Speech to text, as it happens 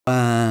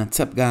What's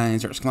up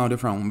guys, it's Claudio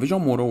from Visual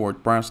Modo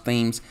WordPress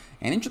themes,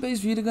 and in today's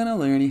video gonna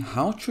learn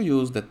how to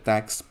use the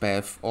Text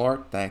Path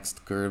or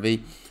Text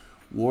Curvy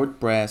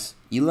WordPress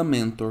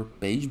Elementor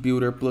Page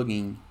Builder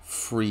plugin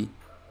free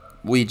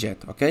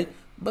widget, okay?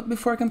 But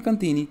before I can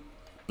continue,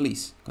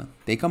 please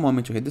take a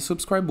moment to hit the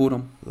subscribe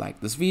button, like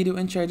this video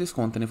and share this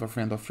content with a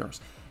friend of yours.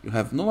 You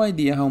have no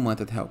idea how much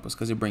it helps us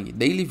because you bring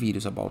daily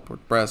videos about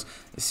WordPress,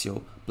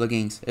 SEO,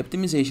 plugins,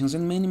 optimizations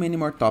and many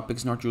more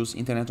topics not use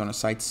internet on a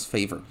site's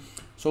favor.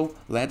 So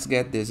let's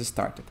get this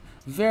started.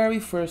 Very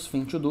first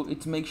thing to do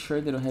is make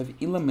sure that you have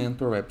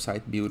Elementor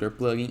website builder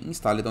plugin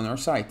installed on your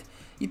site.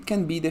 It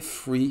can be the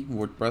free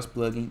WordPress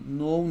plugin,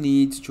 no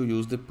needs to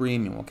use the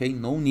premium, okay?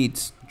 No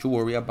needs to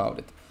worry about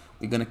it.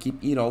 We're gonna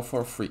keep it all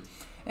for free.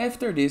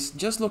 After this,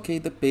 just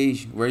locate the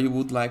page where you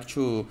would like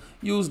to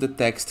use the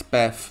text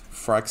path.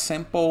 For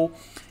example,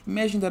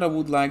 imagine that I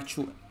would like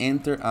to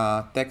enter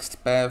a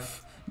text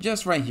path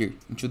just right here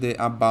into the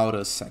About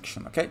Us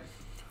section, okay?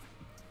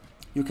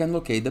 You can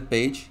locate the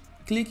page,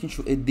 click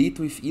into Edit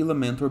with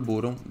Elementor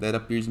button that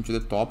appears into the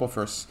top of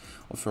your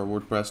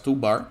WordPress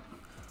toolbar,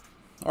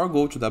 or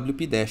go to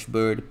WP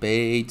Dashboard,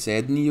 Page,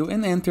 Add New,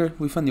 and enter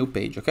with a new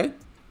page, okay?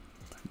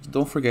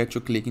 Don't forget to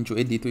click into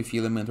Edit with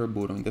Elementor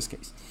button in this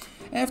case.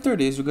 After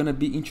this, you're gonna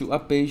be into a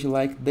page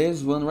like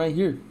this one right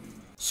here.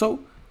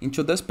 So,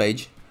 into this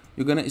page,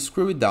 you're gonna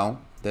scroll down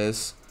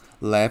this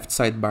left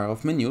sidebar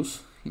of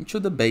menus into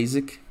the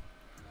basic.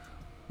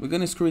 We're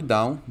gonna scroll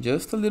down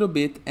just a little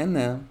bit and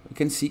now you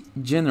can see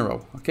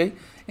general, okay?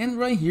 And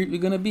right here,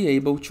 you're gonna be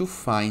able to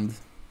find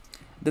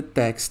the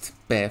Text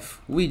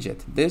Path widget,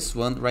 this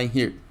one right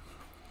here.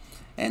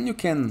 And you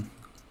can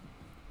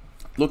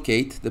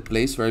locate the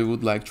place where you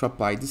would like to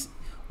apply this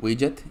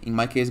widget. In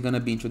my case, it's gonna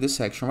be into this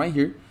section right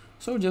here.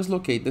 So just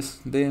locate the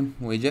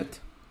widget.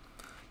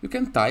 You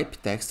can type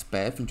text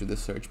path into the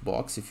search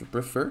box if you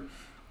prefer,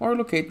 or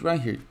locate right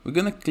here. We're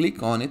gonna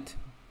click on it,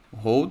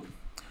 hold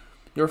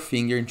your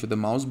finger into the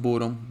mouse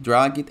button,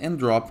 drag it and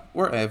drop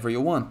wherever you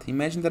want.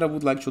 Imagine that I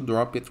would like to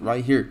drop it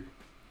right here.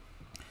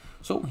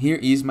 So here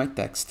is my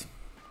text.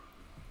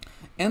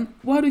 And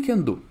what we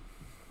can do?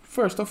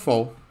 First of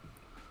all,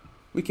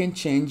 we can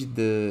change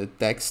the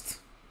text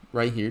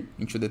right here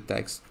into the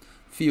text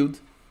field.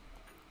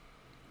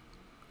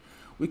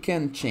 We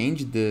can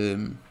change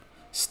the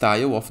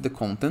style of the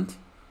content,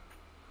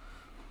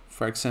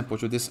 for example,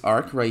 to this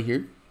arc right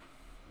here,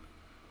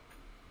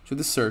 to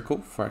the circle,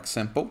 for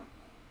example,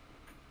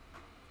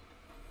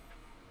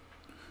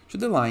 to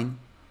the line,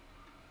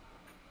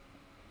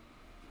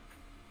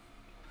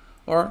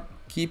 or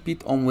keep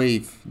it on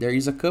wave. There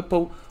is a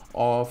couple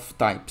of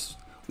types.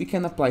 We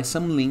can apply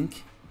some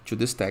link to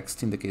this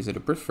text in the case that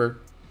you prefer.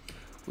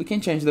 We can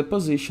change the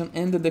position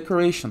and the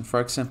decoration, for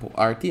example,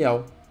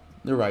 RTL,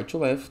 the right to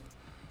left,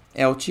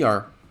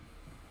 LTR.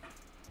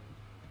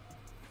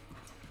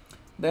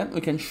 Then we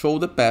can show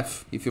the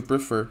path if you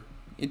prefer.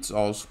 It's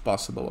also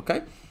possible,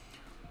 okay?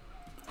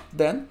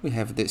 Then we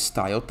have the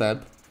Style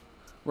tab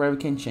where we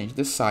can change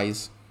the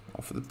size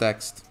of the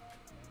text.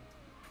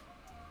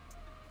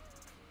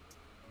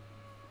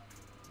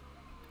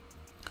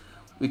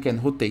 We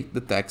can rotate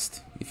the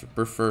text if you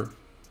prefer.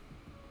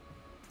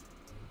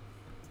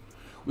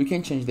 We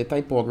can change the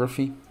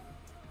typography.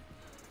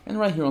 And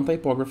right here on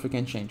typography, we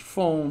can change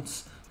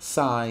fonts,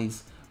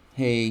 size,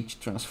 height,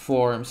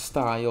 transform,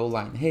 style,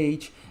 line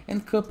height,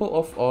 and couple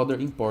of other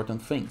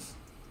important things.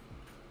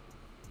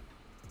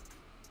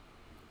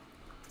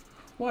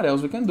 What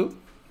else we can do?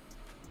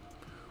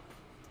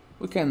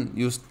 We can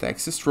use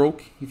text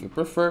stroke if you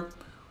prefer.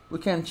 We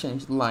can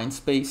change line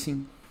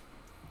spacing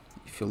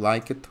if you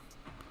like it.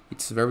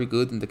 It's very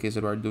good in the case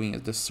that we are doing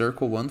the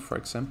circle one, for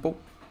example.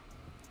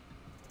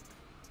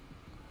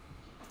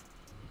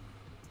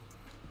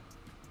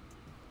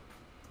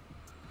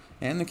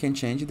 And we can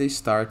change the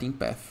starting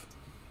path.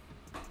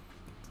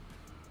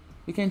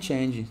 We can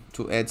change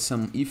to add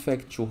some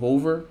effect to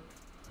hover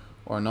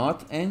or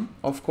not, and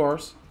of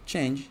course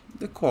change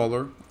the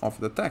color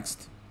of the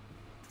text.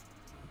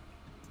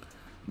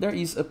 There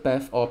is a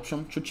path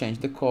option to change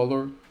the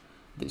color,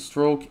 the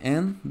stroke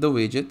and the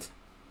widget.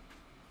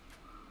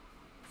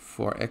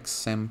 For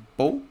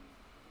example,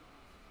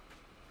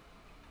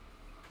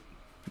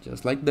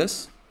 just like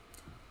this.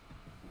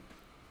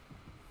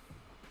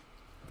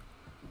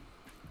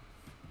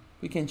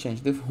 We can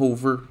change the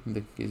hover in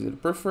the case that you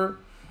prefer,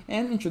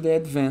 and into the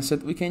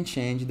advanced we can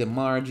change the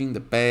margin,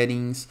 the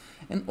paddings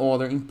and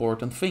other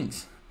important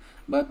things.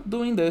 But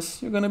doing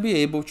this, you're gonna be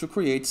able to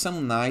create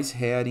some nice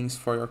headings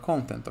for your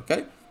content,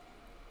 okay?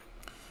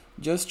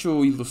 Just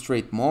to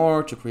illustrate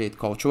more, to create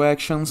call to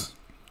actions,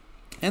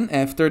 and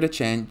after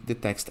the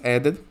text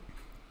added,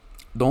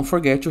 don't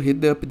forget to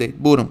hit the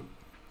update button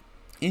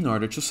in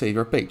order to save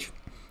your page.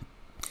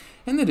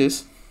 And it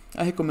is,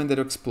 I recommend that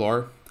you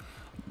explore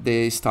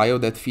the style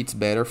that fits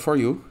better for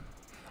you.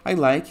 I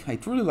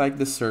truly like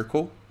the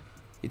circle.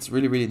 It's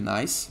really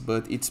nice,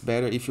 but it's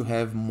better if you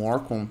have more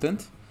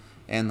content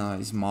and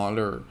a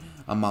smaller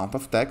amount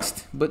of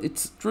text, but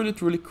it's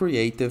truly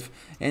creative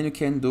and you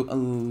can do a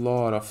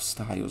lot of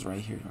styles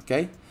right here,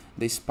 okay?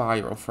 the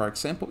spiral, for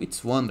example,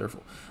 it's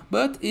wonderful.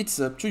 But it's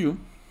up to you.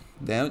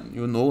 Then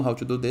you know how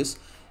to do this.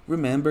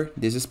 Remember,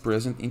 this is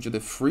present into the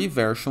free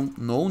version.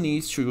 No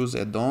need to use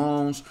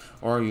add-ons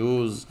or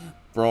use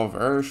pro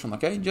version,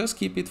 okay? Just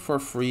keep it for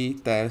free,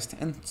 test,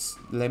 and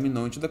let me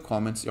know into the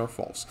comments your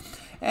faults.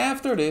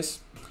 After this,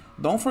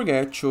 don't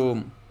forget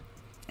to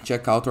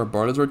check out our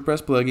borderless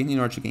WordPress plugin in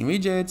order to gain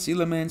widgets,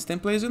 elements,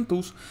 templates, and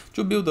tools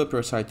to build up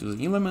your site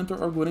using Elementor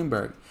or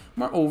Gutenberg.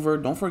 Moreover,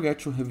 don't forget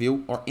to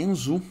review our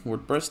imbue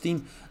WordPress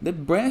theme, the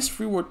best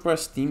free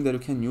WordPress theme that you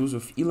can use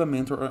with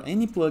Elementor or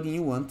any plugin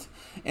you want,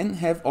 and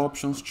have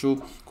options to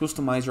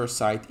customize your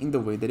site in the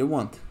way that you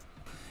want.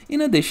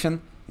 In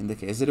addition, in the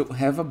case that you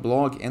have a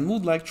blog and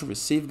would like to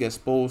receive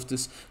guest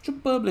posts, to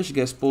publish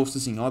guest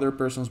posts in other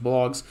person's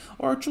blogs,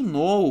 or to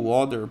know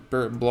other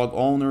blog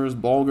owners,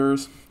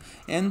 bloggers,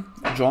 and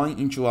join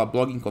into a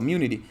blogging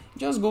community,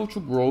 just go to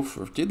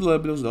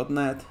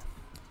growth.tws.net,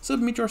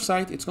 submit your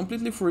site, it's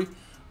completely free.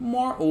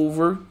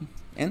 Moreover,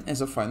 and as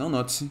a final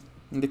note,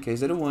 in the case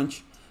that you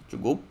want to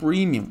go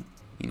premium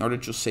in order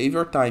to save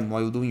your time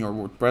while doing your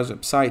WordPress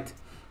website,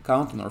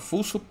 count on our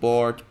full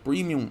support,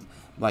 premium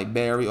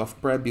library of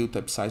pre-built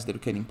websites that you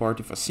can import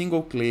with a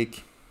single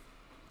click,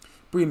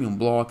 premium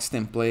blocks,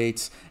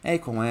 templates,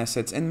 icon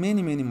assets, and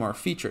many more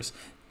features.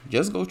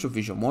 Just go to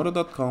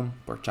visualmodo.com,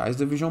 purchase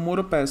the Visual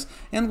Modo Pass,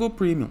 and go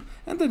premium.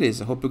 And that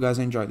is, I hope you guys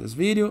enjoyed this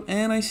video,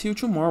 and I see you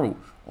tomorrow.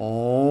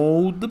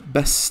 All the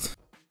best!